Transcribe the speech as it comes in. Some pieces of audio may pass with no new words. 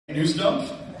News dump.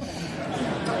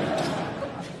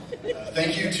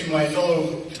 Thank you to my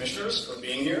fellow commissioners for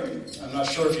being here. I'm not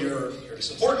sure if you're here to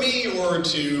support me or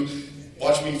to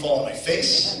watch me fall on my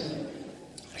face.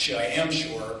 Actually, I am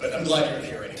sure, but I'm glad you're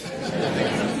here anyway.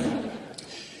 Thank you.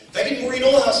 Thank you to Maureen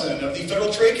Olhausen of the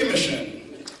Federal Trade Commission.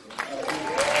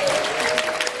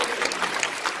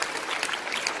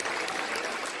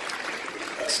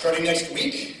 Starting next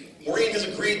week, Maureen has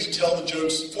agreed to tell the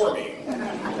jokes for me.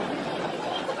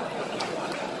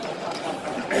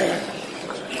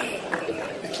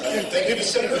 Thank you to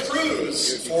Senator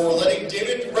Cruz for letting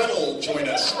David Reddle join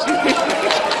us.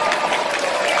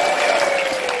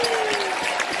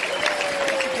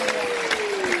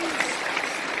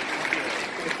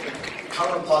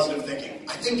 Power of positive thinking.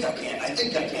 I think I can.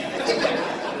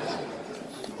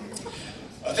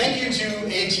 Thank you to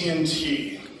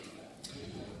AT&T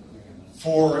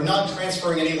for not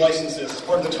transferring any licenses as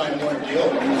part of the Time Warner deal.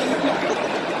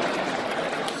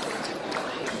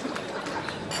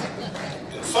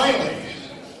 Finally,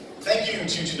 thank you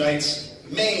to tonight's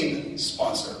main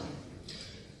sponsor,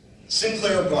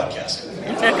 Sinclair Broadcasting.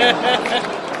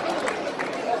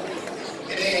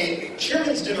 In a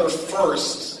Chairman's Dinner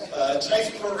first, tonight's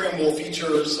program will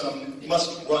feature some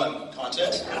must-run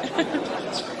content.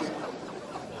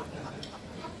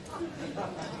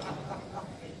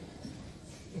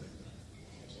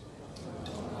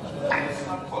 Listen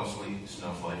up closely,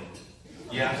 Snowflake.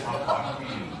 Yes, I'm talking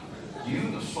to you.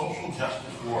 You, the social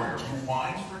justice warrior who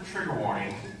whines for trigger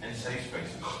warnings and safe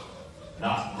spaces.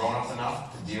 Not grown up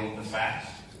enough to deal with the facts?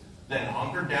 Then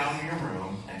hunker down in your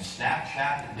room and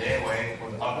Snapchat the day away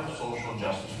with other social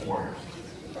justice warriors.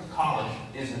 College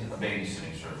isn't a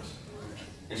babysitting service.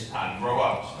 It's time to grow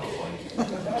up, Snowflake.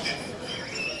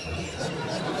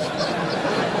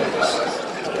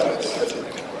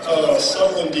 Oh,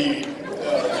 subtle indeed.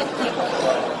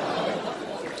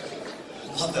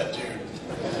 Love that dude.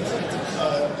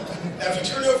 Now, if you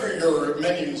turn over your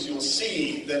menus, you'll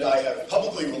see that I have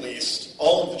publicly released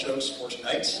all of the jokes for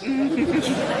tonight.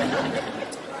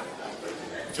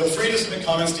 Feel free to submit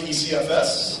comments to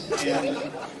ECFS and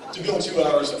to bill 2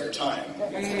 hours of your time.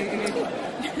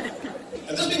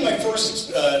 And this being my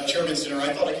first Chairman's Dinner,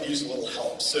 I thought I could use a little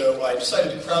help, so I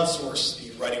decided to crowdsource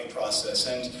the writing process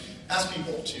and ask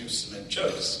people to submit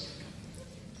jokes.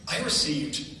 I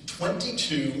received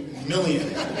 22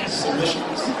 million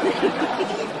submissions.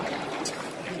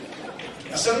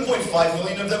 Now, 7.5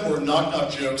 million of them were knock-knock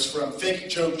jokes from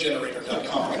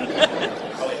fakejokegenerator.com.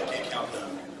 Probably I can't count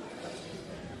them.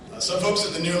 Some folks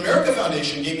at the New America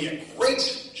Foundation gave me a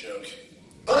great joke,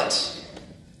 but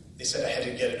they said I had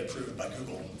to get it approved by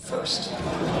Google first. First,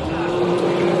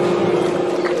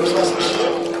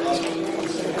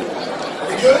 are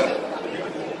we good?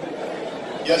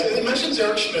 Yes, it mentions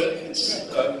Eric Schmidt.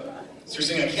 So you're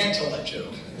saying I can't tell that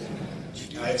joke.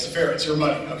 It's fair, it's your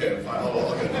money. Okay, fine, I'll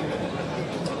look at it.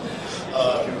 I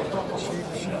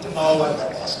love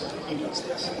Oscar. He knows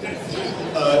this.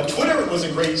 Twitter was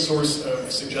a great source of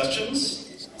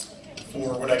suggestions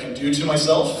for what I can do to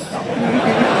myself.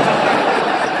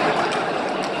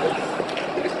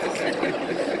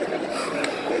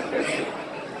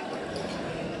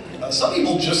 Some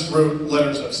people just wrote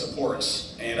letters of support,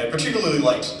 and I particularly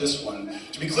liked this one.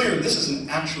 To be clear, this is an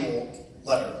actual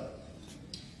letter.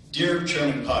 Dear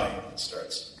Chairman Pai, it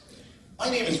starts. My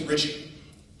name is Richie,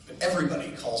 but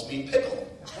everybody calls me Pickle.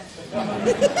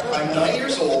 I'm 9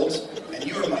 years old, and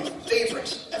you are my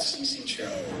favorite FCC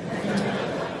chairman.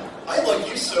 I like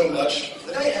you so much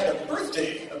that I had a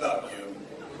birthday about you.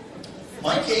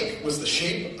 My cake was the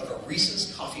shape of a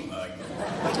Reese's coffee mug.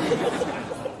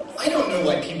 I don't know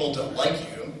why people don't like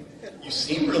you. You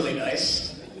seem really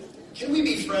nice. Can we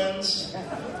be friends?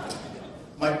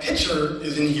 My picture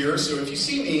is in here, so if you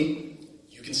see me,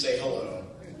 you can say hello.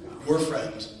 Your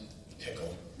friend,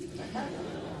 Pickle.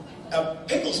 Now,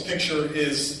 Pickle's picture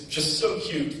is just so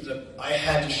cute that I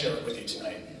had to share it with you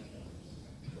tonight.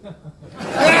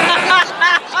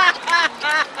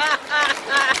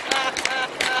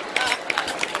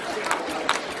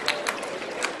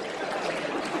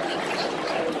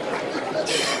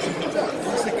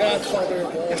 He's the godfather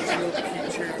of all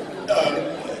future.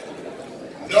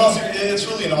 No, it's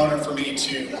really an honor for me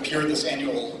to appear at this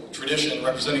annual tradition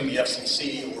representing the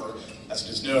FCC, or as it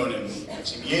is known in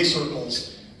FCBA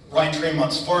circles, Ryan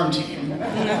Tremont's farm team.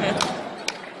 Ryan,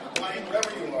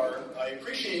 wherever you are, I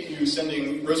appreciate you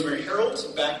sending Rosemary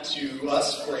Harold back to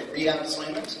us for a rehab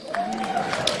assignment.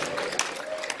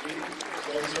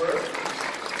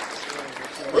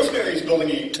 Rosemary is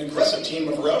building an aggressive team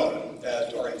of her own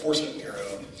at our Enforcement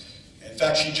Bureau. In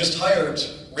fact, she just hired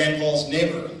Rand Paul's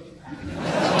neighbor.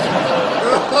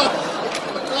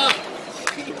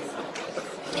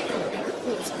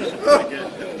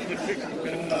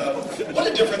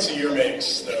 difference a year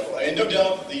makes, though. And no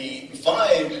doubt the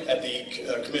vibe at the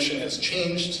Commission has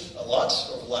changed a lot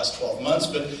over the last 12 months,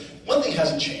 but one thing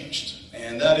hasn't changed,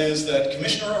 and that is that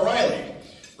Commissioner O'Reilly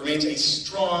remains a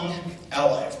strong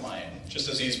ally of mine, just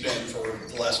as he's been for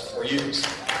the last 4 years.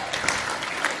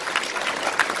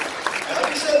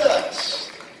 Having said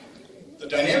that, the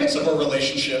dynamics of our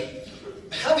relationship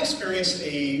have experienced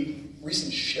a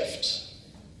recent shift.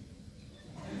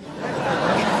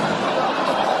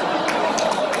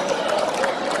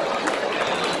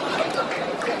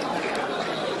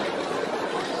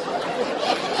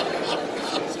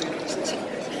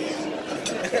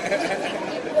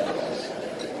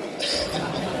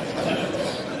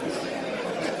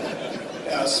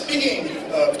 Now, speaking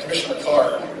of Commissioner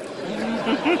Carr,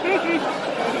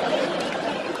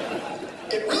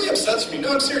 it really upsets me.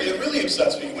 No, I'm serious. It really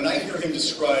upsets me when I hear him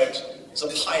described as a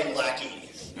pie lackey,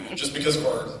 just because of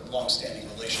our long-standing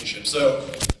relationship. So,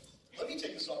 let me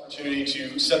take this opportunity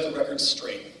to set the record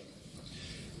straight.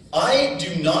 I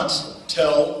do not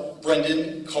tell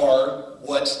Brendan Carr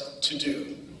what to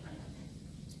do.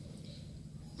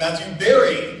 Matthew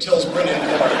Berry tells Brendan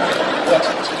Carr what to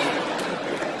do.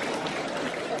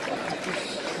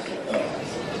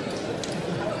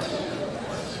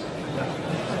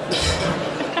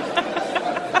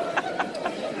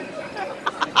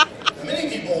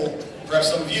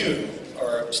 Perhaps some of you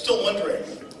are still wondering,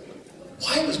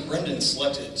 why was Brendan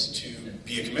selected to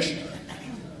be a commissioner?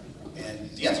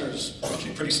 And the answer is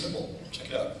actually pretty simple.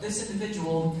 Check it out. This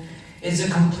individual is a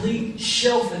complete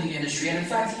shill for the industry, and in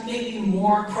fact, he may be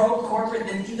more pro-corporate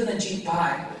than even Ajit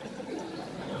Pai.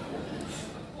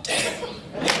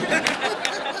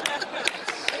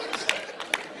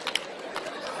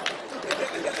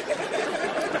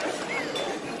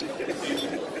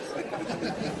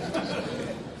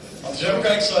 On the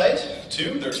Democratic side,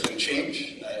 too, there's been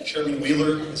change. Chairman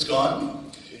Wheeler is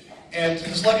gone, and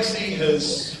his legacy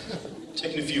has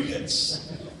taken a few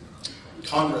hits.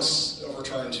 Congress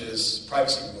overturned his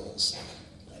privacy rules.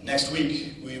 Next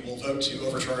week, we will vote to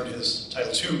overturn his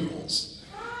Title II rules.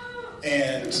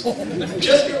 And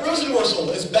Jessica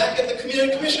Rosenworcel is back at the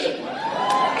Community Commission.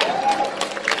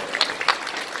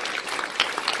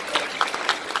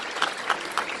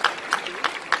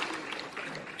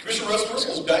 Commissioner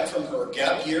Rosenworcel is back from her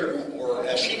gap year, or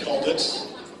as she called it,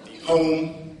 the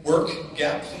home work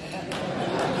gap.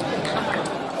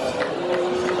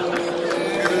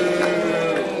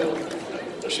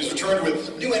 She's returned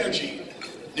with new energy,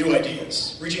 new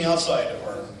ideas, reaching outside of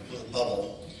our little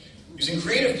bubble, using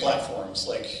creative platforms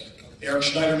like Eric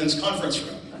Schneiderman's conference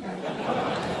room.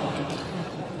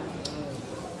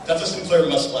 That's a Sinclair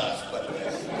must laugh, by the way.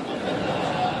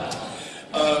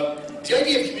 The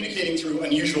idea of communicating through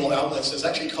unusual outlets has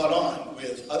actually caught on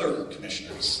with other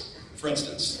commissioners. For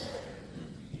instance,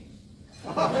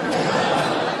 my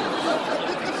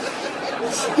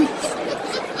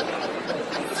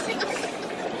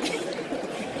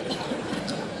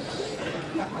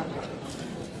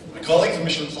colleague,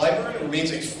 Commissioner Clyburn,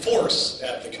 remains a force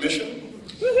at the Commission.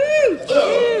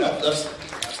 Although, that's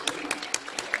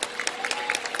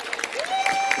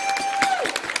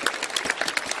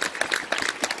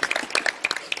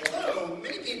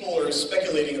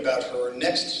speculating about her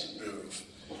next move.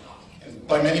 And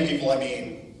by many people, I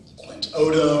mean Clint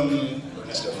Odom,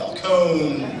 Ernesto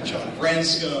Falcone, John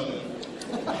Branscombe,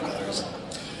 and others.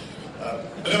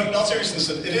 But no, in all seriousness,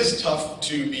 it is tough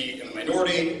to be in a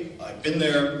minority. I've been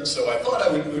there, so I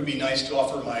thought it would be nice to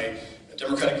offer my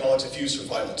Democratic colleagues a few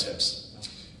survival tips.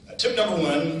 Tip number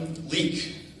one,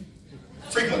 leak.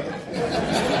 Frequently.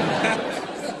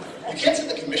 You can't set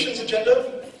the Commission's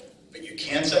agenda, but you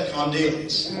can set comm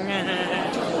dailies.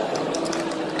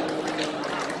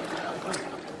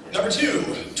 Number two,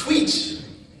 tweet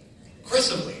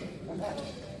aggressively.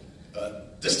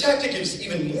 This tactic is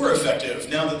even more effective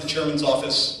now that the chairman's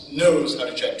office knows how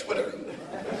to check Twitter.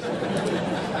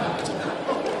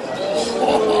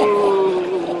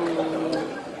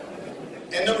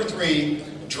 And number three,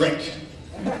 drink.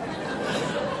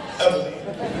 Heavily.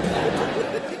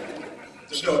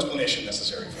 There's no explanation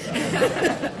necessary for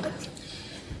that.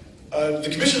 The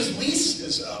Commission's lease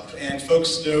is up, and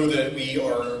folks know that we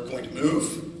are going to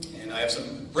move, and I have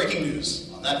some breaking news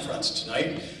on that front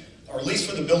tonight. Our lease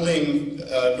for the building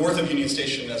north of Union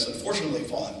Station has unfortunately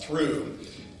fallen through.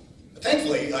 But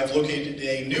thankfully, I've located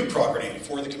a new property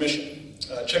for the Commission.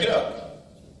 Check it out.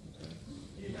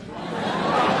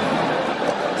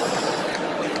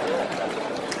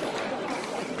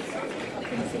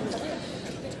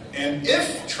 And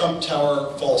if Trump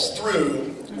Tower falls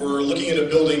through, we're looking at a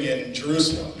building in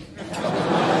Jerusalem.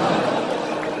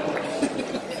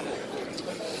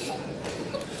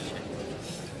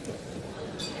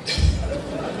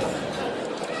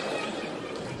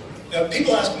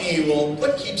 me, well,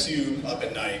 what keeps you up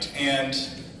at night? And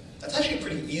that's actually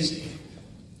pretty easy.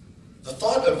 The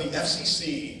thought of the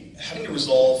FCC having to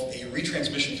resolve a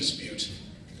retransmission dispute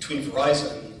between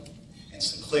Verizon and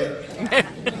Sinclair.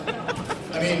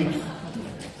 I mean,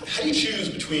 how do you choose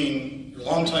between your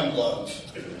longtime love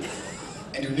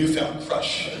and your newfound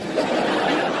crush?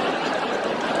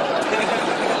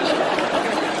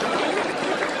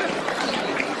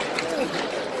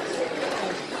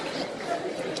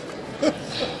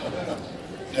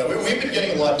 No, we've been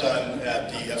getting a lot done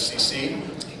at the FCC.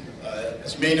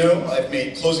 As you may know, I've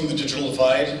made closing the digital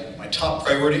divide my top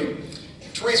priority.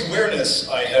 To raise awareness,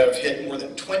 I have hit more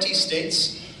than 20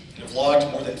 states and have logged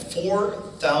more than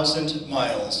 4,000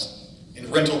 miles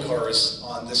in rental cars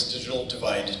on this digital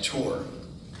divide tour.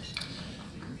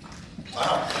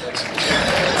 Wow.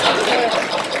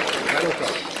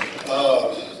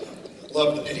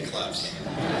 Love the pity claps.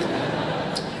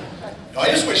 I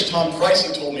just wish Tom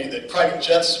Pricey told me that private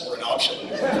jets were an option.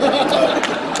 Can't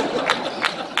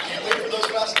wait for those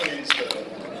fast lanes, though.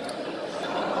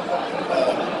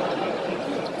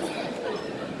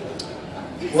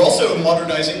 We're also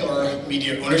modernizing our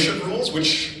media ownership rules,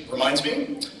 which reminds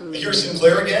me, here's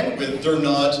Sinclair again with their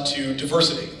nod to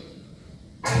diversity.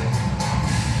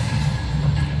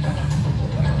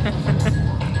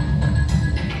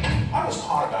 I was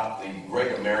taught about the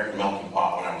great American melting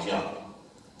pot when I was young.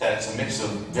 That it's a mix of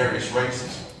various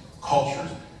races,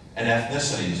 cultures, and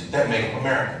ethnicities that make up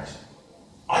Americans.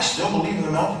 I still believe in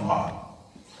the melting pot.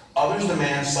 Others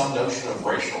demand some notion of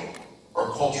racial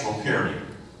or cultural purity,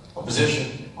 a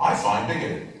position I find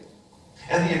bigoted.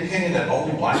 And the opinion that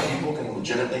only black people can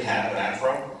legitimately have an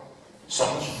afro,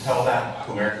 someone should tell that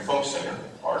to American folk singer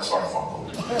Art Garfunkel.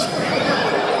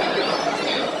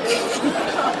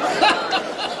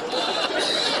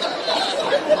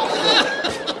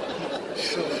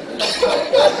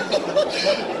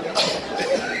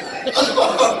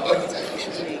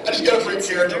 I just got to break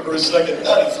character for a second.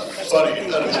 That is funny.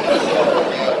 That is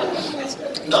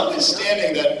funny.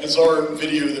 Notwithstanding that bizarre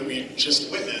video that we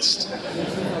just witnessed. Man,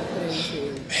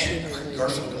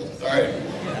 Garfunkel. All right.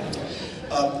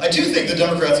 I do think the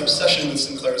Democrats' obsession with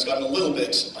Sinclair has gotten a little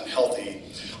bit unhealthy.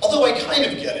 Although I kind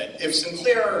of get it. If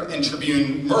Sinclair and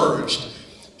Tribune merged,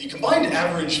 the combined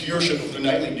average viewership of their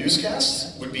nightly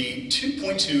newscasts would be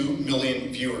 2.2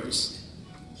 million viewers.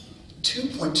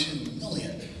 2.2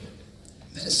 million.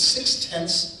 That is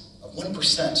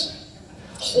 0.6%.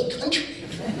 The whole country.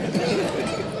 I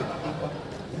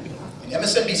mean,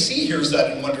 MSNBC hears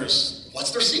that and wonders, what's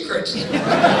their secret?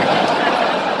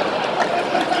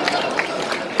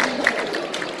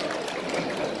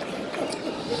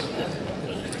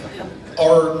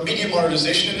 Our media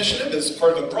modernization initiative is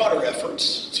part of a broader effort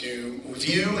to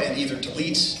review and either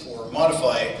delete or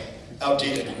modify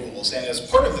outdated rules. And as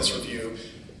part of this review,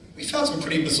 we found some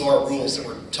pretty bizarre rules that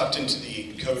were tucked into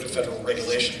the Code of Federal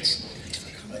Regulations.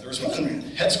 There was one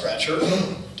head-scratcher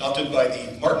adopted by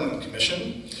the Martin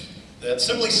Commission that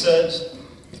simply said,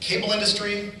 the cable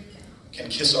industry can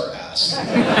kiss our ass.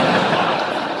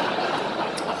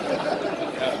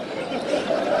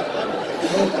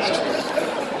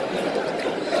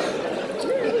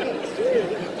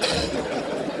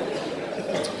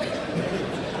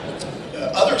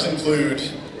 Others include,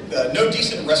 no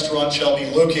decent restaurant shall be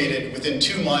located within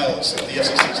 2 miles of the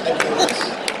FCC's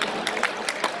headquarters.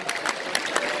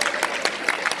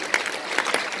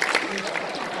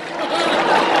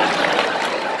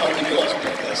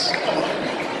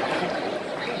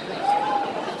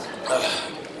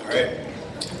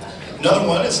 Another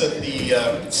one is that the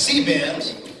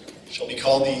C-band shall be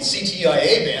called the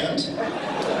CTIA band.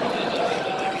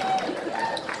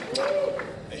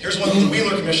 Here's one that the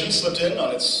Wheeler Commission slipped in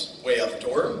on its way out the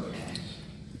door.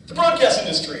 The broadcast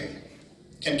industry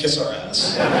can kiss our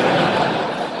ass.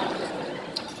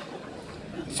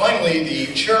 And finally, the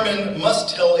chairman must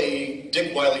tell a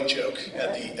Dick Wiley joke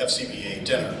at the FCBA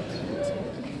dinner.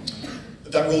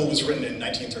 But that rule was written in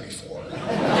 1934.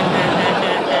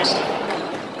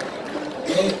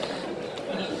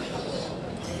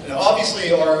 Now,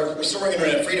 obviously, our Restoring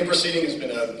Internet Freedom proceeding has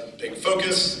been a big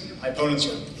focus. My opponents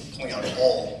are pulling out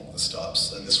all the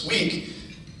stops. This week,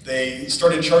 they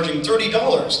started charging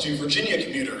 $30 to Virginia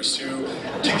commuters who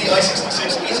take the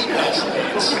I-66 Easy Pass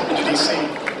lanes into DC.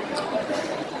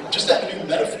 Just that new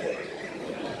metaphor.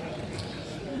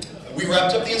 We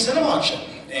wrapped up the incentive auction,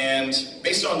 and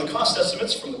based on the cost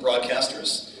estimates from the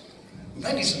broadcasters, we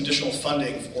might need some additional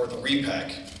funding for the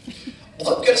repack.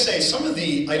 Although I've got to say, some of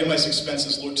the itemized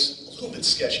expenses looked a little bit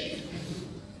sketchy.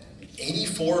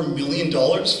 $84 million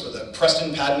for the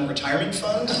Preston Patton Retirement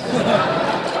Fund?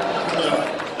 I don't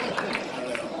know.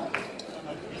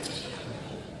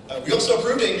 We also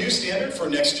approved a new standard for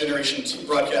next generation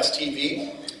broadcast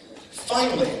TV.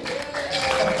 Finally,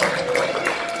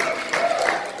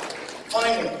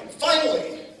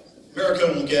 America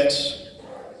will get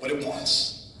what it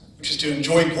wants, which is to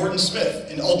enjoy Gordon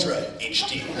Smith in Ultra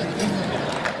HD.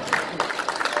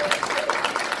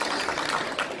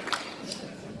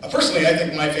 Personally, I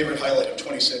think my favorite highlight of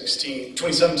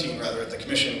 2017 at the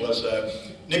commission was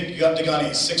Nick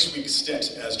Degani's 6-week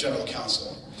stint as general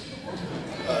counsel.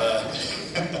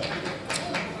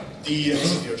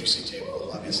 This is the OGC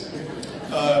table, obviously.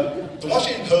 The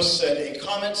Washington Post said a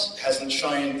comet hasn't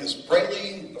shined this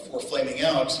brightly before flaming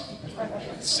out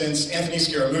since Anthony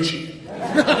Scaramucci.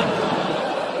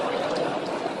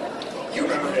 You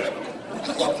remember him.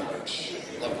 Love the Mooch.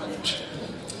 Love the Mooch.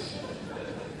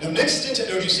 Now, Nick's stint at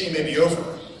OGC may be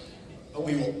over, but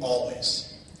we will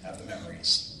always have the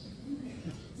memories.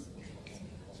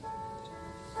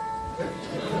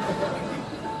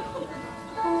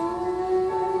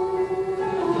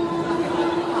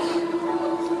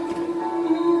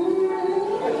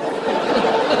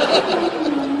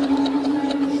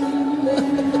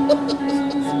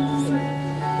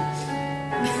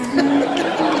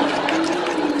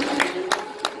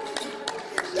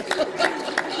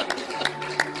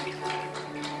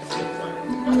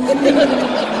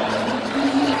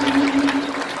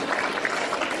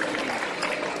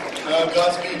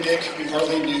 Godspeed, Nick, we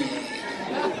hardly knew ye.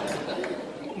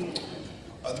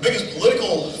 The biggest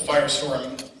political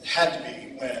firestorm had to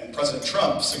be when President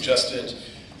Trump suggested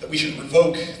that we should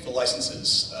revoke the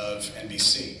licenses of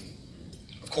NBC.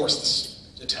 Of course, this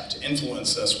attempt to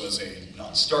influence us was a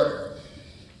non-starter.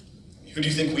 Who do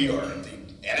you think we are? The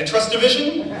Antitrust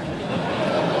Division?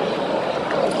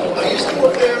 I used to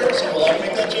work there, so I'll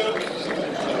make that joke.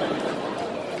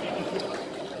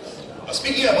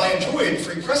 Speaking of, I enjoyed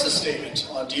Free Press's statement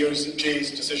on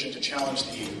DOJ's decision to challenge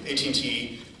the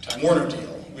AT&T Time Warner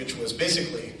deal, which was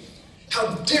basically,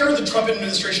 how dare the Trump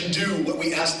administration do what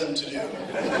we asked them to do?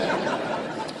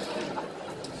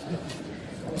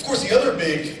 Of course, the other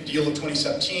big deal of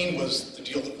 2017 was the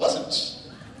deal that wasn't.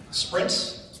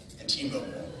 Sprint and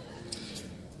T-Mobile.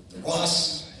 The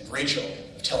Ross and Rachel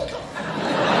of telecom.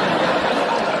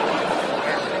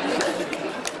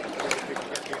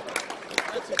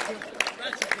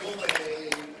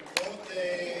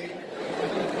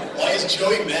 Why is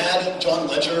Joey mad at John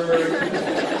Ledger?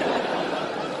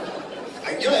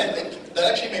 I think that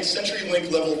actually makes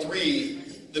CenturyLink Level 3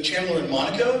 the Chandler and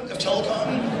Monica of telecom.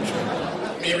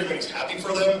 I mean, everybody's happy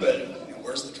for them, but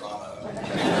where's the drama?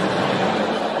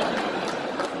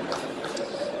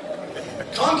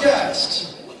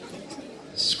 Comcast,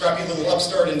 scrappy little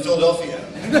upstart in Philadelphia.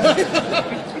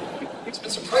 It's been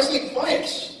surprisingly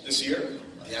quiet this year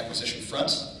on the acquisition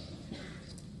front.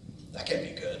 That can't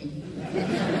be good.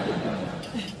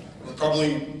 We're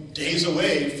probably days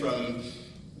away from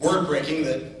word breaking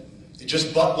that they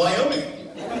just bought Wyoming.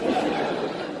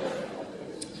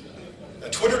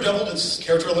 Twitter doubled its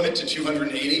character limit to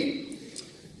 280.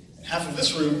 And half of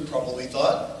this room probably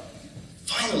thought,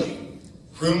 finally,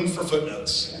 room for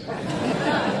footnotes.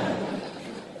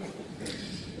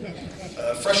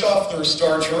 Fresh off their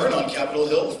star turn on Capitol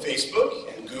Hill,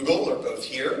 Facebook and Google are both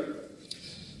here.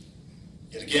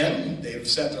 Yet again, they've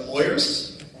sent their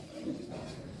lawyers.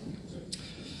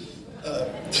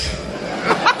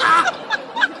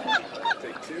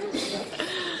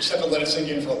 Just have to let it sink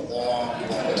in for a long,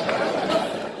 long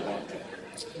time.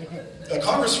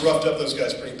 Congress roughed up those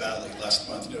guys pretty badly last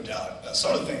month, no doubt.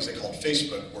 Some of the things they called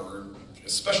Facebook were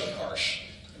especially harsh.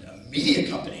 A media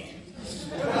company.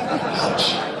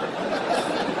 Ouch.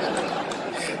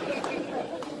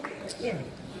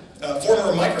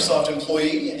 Former Microsoft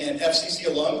employee and FCC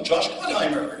alum Josh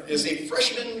Gottheimer is a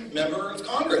freshman member of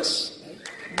Congress.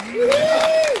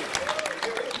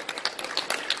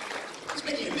 He's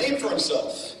making a name for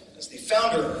himself as the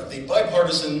founder of the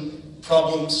bipartisan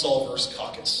Problem Solvers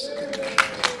Caucus.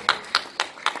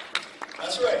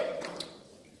 That's right.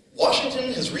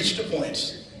 Washington has reached a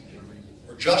point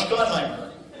where Josh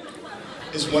Gottheimer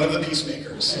is one of the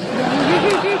peacemakers.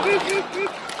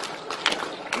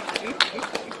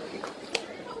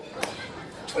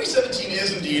 2017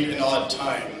 is indeed an odd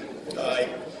time.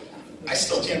 I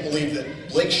still can't believe that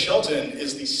Blake Shelton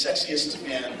is the sexiest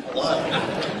man alive.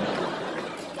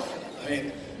 I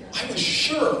mean, I was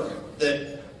sure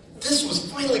that this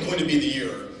was finally going to be the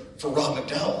year for Rob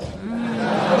McDowell.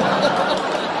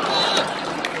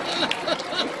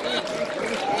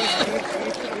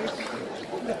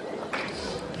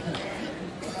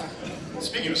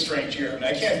 Speaking of a strange year,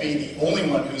 I can't be the only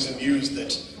one who's amused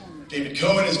that David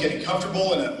Cohen is getting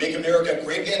comfortable in a Make America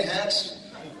Great Again hat,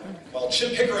 while while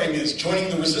Chip Hickering is joining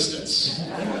the resistance.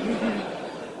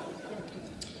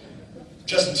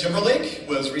 Justin Timberlake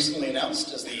was recently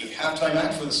announced as the halftime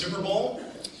act for the Super Bowl.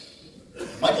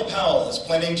 Michael Powell is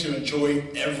planning to enjoy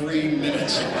every minute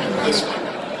this week.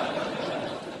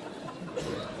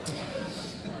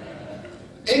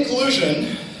 In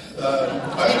conclusion,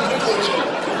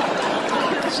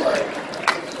 sorry,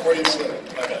 Freudian slip,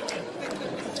 my bad.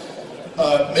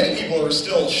 Many people are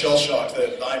still shell-shocked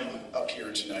that I'm up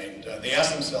here tonight. They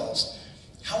ask themselves,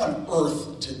 how on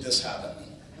earth did this happen?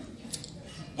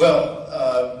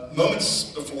 Well, moments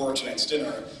before tonight's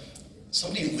dinner,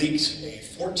 somebody leaked a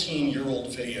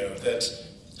 14-year-old video that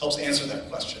helps answer that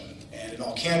question. And in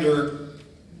all candor,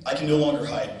 I can no longer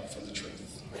hide from the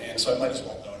truth. And so I might as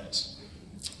well own it.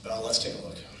 Let's take a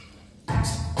look.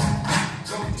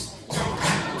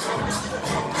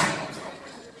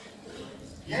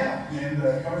 Yeah, and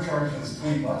the cover charge is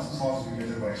 $20 as long as we get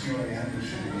there by 2 a.m. It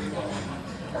should be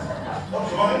Oh,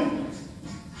 fine.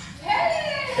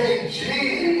 Hey,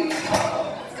 G, what's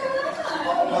up? What's going on?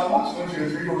 Oh, not much. Went to a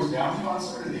 3 Doors Down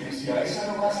concert at the MCI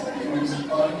Center last night. It was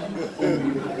fun.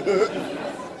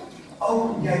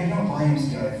 Oh, yeah, you don't buy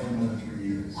MCI for another 3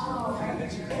 years. Oh,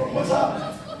 right. Oh, what's up?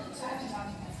 So I have to talk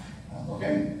to you guys.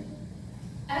 Okay.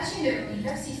 As you know, the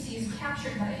FCC is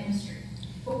captured by industry,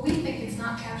 but we think it's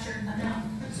not captured enough.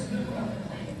 So we put up a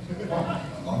plan.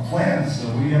 On plan, so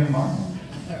what do you have in mind?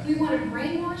 We want to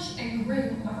brainwash and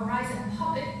groom a Verizon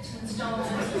puppet to install this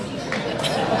feature.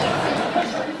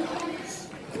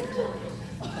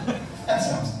 That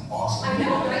sounds awesome. I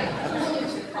know, right? There's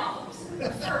only 2 problems.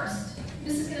 First,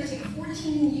 this is going to take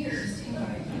 14 years to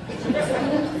implement. So we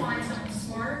need to find someone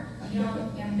smart,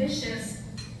 young, ambitious,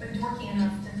 but dorky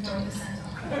enough to throw the scent on.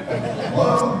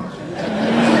 Hello?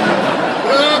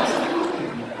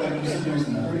 But you said there was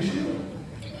another issue?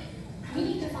 We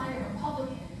need to find a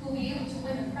Republican who will be able to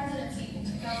win the presidency in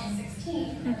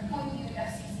 2016 and appoint you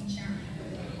FCC chairman.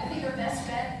 I think our best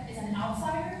bet is an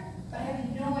outsider, but I have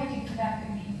no idea who that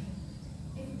could be.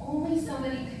 If only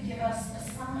somebody could give us a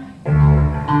sign.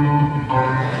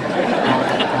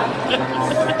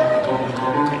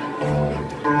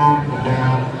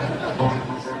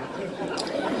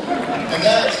 And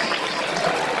that,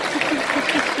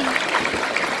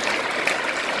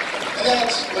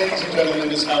 ladies and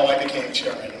gentlemen, is how I became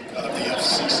chairman of the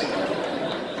FCC.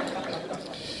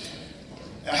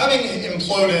 Now, having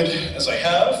imploded as I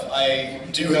have, I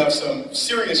do have some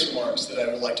serious remarks that I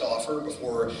would like to offer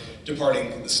before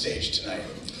departing the stage tonight.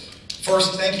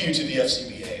 First, thank you to the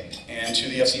FCBA and to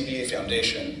the FCBA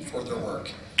Foundation for their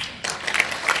work.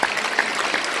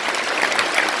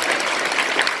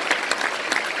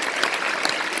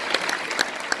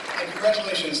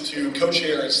 Congratulations to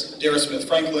co-chairs Dara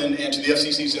Smith-Franklin and to the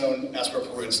FCC's own Aspar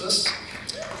Perutzis.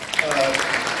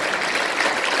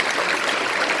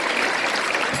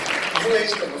 You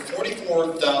raised over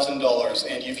 $44,000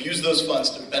 and you've used those funds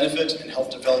to benefit and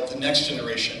help develop the next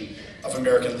generation of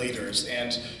American leaders.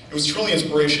 And it was truly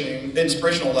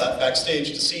inspirational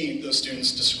backstage to see those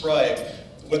students describe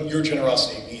what your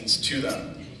generosity means to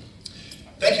them.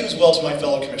 Thank you as well to my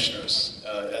fellow commissioners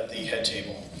at the head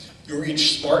table. You're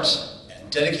each smart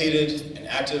and dedicated and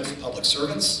active public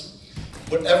servants.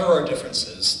 Whatever our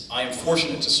differences, I am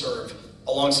fortunate to serve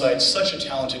alongside such a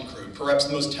talented group, perhaps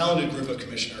the most talented group of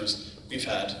commissioners we've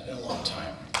had in a long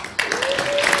time.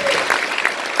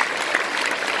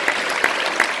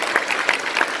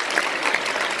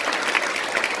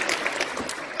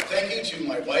 Thank you to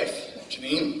my wife,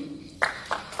 Janine.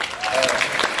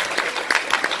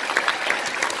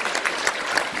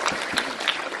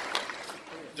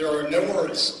 There are no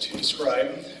words to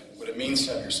describe what it means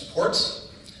to have your support.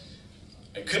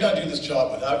 I could not do this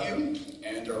job without you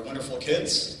and our wonderful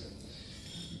kids.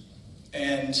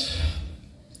 And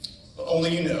only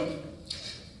you know.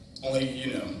 Only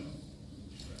you know.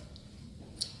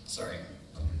 Sorry.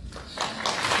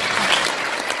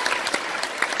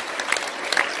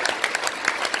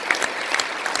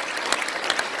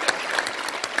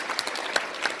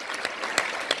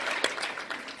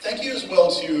 Thank you as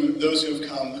well to those who have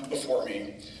come before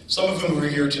me, some of whom are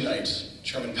here tonight.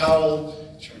 Chairman Powell,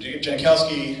 Chairman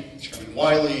Jankowski, Chairman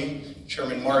Wiley,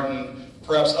 Chairman Martin,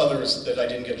 perhaps others that I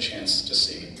didn't get a chance to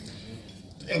see,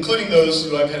 including those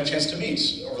who I've had a chance to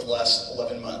meet over the last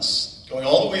 11 months, going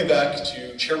all the way back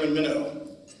to Chairman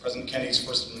Minot, President Kennedy's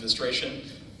first administration,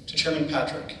 to Chairman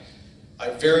Patrick.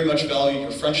 I very much value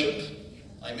your friendship.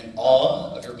 I'm in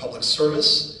awe of your public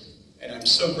service, and I'm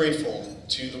so grateful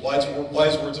to the wise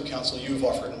words of counsel you have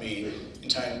offered me in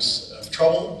times of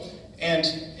trouble and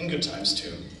in good times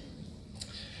too.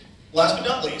 Last but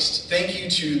not least, thank you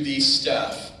to the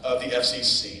staff of the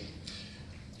FCC.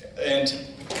 And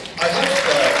I have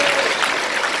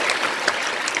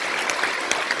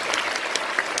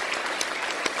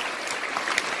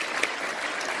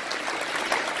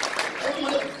a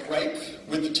lot of gripe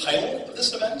with the title of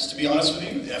this event, to be honest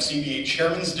with you, the FCBA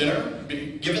Chairman's Dinner,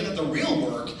 given that the real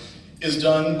work is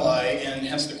done by, and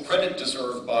hence the credit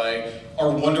deserved by, our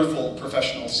wonderful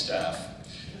professional staff.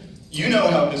 You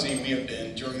know how busy we have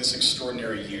been during this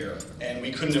extraordinary year, and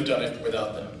we couldn't have done it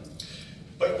without them.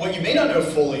 But what you may not know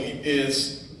fully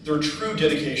is their true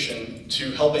dedication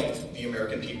to helping the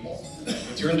American people.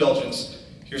 With your indulgence,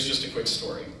 here's just a quick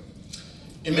story.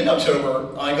 In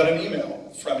mid-October, I got an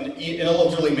email from an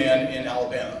elderly man in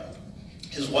Alabama.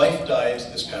 His wife died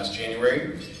this past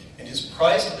January, and his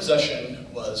prized possession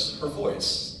was her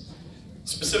voice.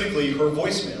 Specifically, her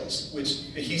voicemails, which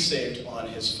he saved on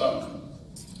his phone.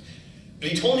 But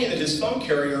he told me that his phone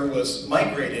carrier was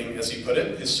migrating, as he put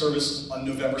it, his service on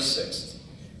November 6th.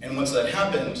 And once that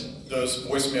happened, those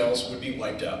voicemails would be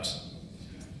wiped out.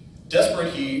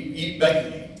 Desperate, he begged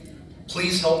me,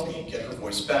 please help me get her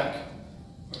voice back.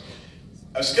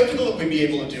 I was skeptical that we'd be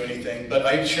able to do anything, but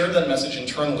I shared that message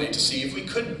internally to see if we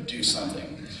could do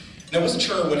something. And I wasn't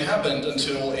sure what happened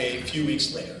until a few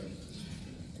weeks later.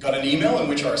 I got an email in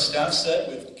which our staff said,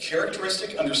 with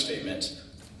characteristic understatement,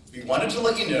 we wanted to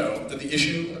let you know that the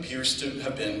issue appears to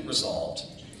have been resolved.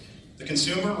 The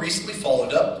consumer recently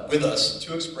followed up with us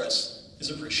to express his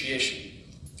appreciation.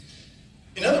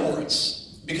 In other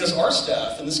words, because our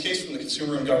staff, in this case from the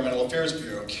Consumer and Governmental Affairs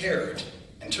Bureau, cared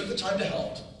and took the time to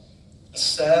help, a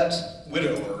sad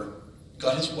widower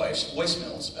got his wife's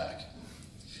voicemails back.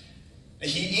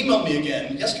 He emailed me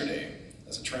again yesterday,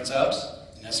 as it turns out,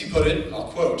 and as he put it, and I'll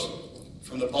quote,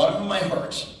 "From the bottom of my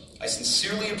heart, I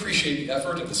sincerely appreciate the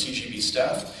effort of the CGB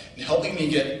staff in helping me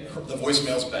get the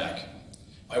voicemails back.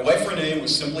 My wife Renee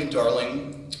was simply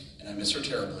darling, and I miss her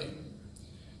terribly.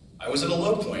 I was at a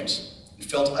low point and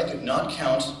felt I could not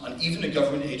count on even a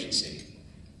government agency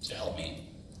to help me.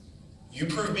 You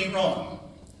proved me wrong,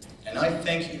 and I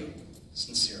thank you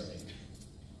sincerely."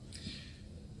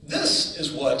 This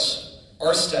is what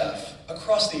our staff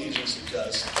across the agency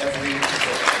does every day.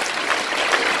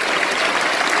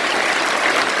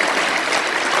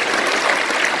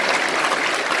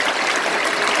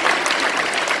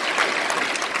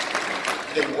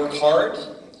 They work hard,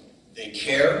 they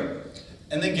care,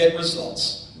 and they get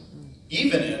results.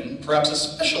 Even in, perhaps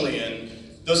especially in,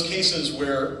 those cases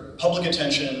where public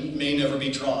attention may never be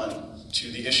drawn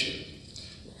to the issue.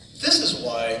 This is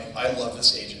why I love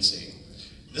this agency.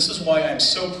 This is why I'm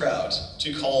so proud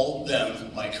to call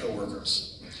them my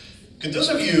co-workers. Could those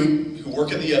of you who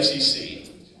work at the FCC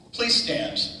please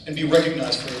stand and be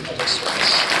recognized for your public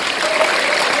service?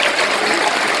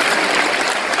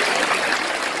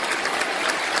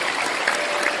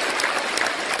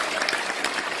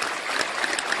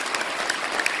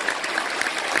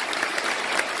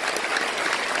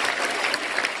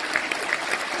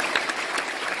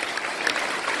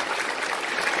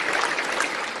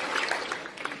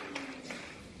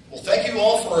 Well, thank you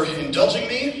all for indulging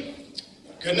me.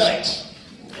 Good night.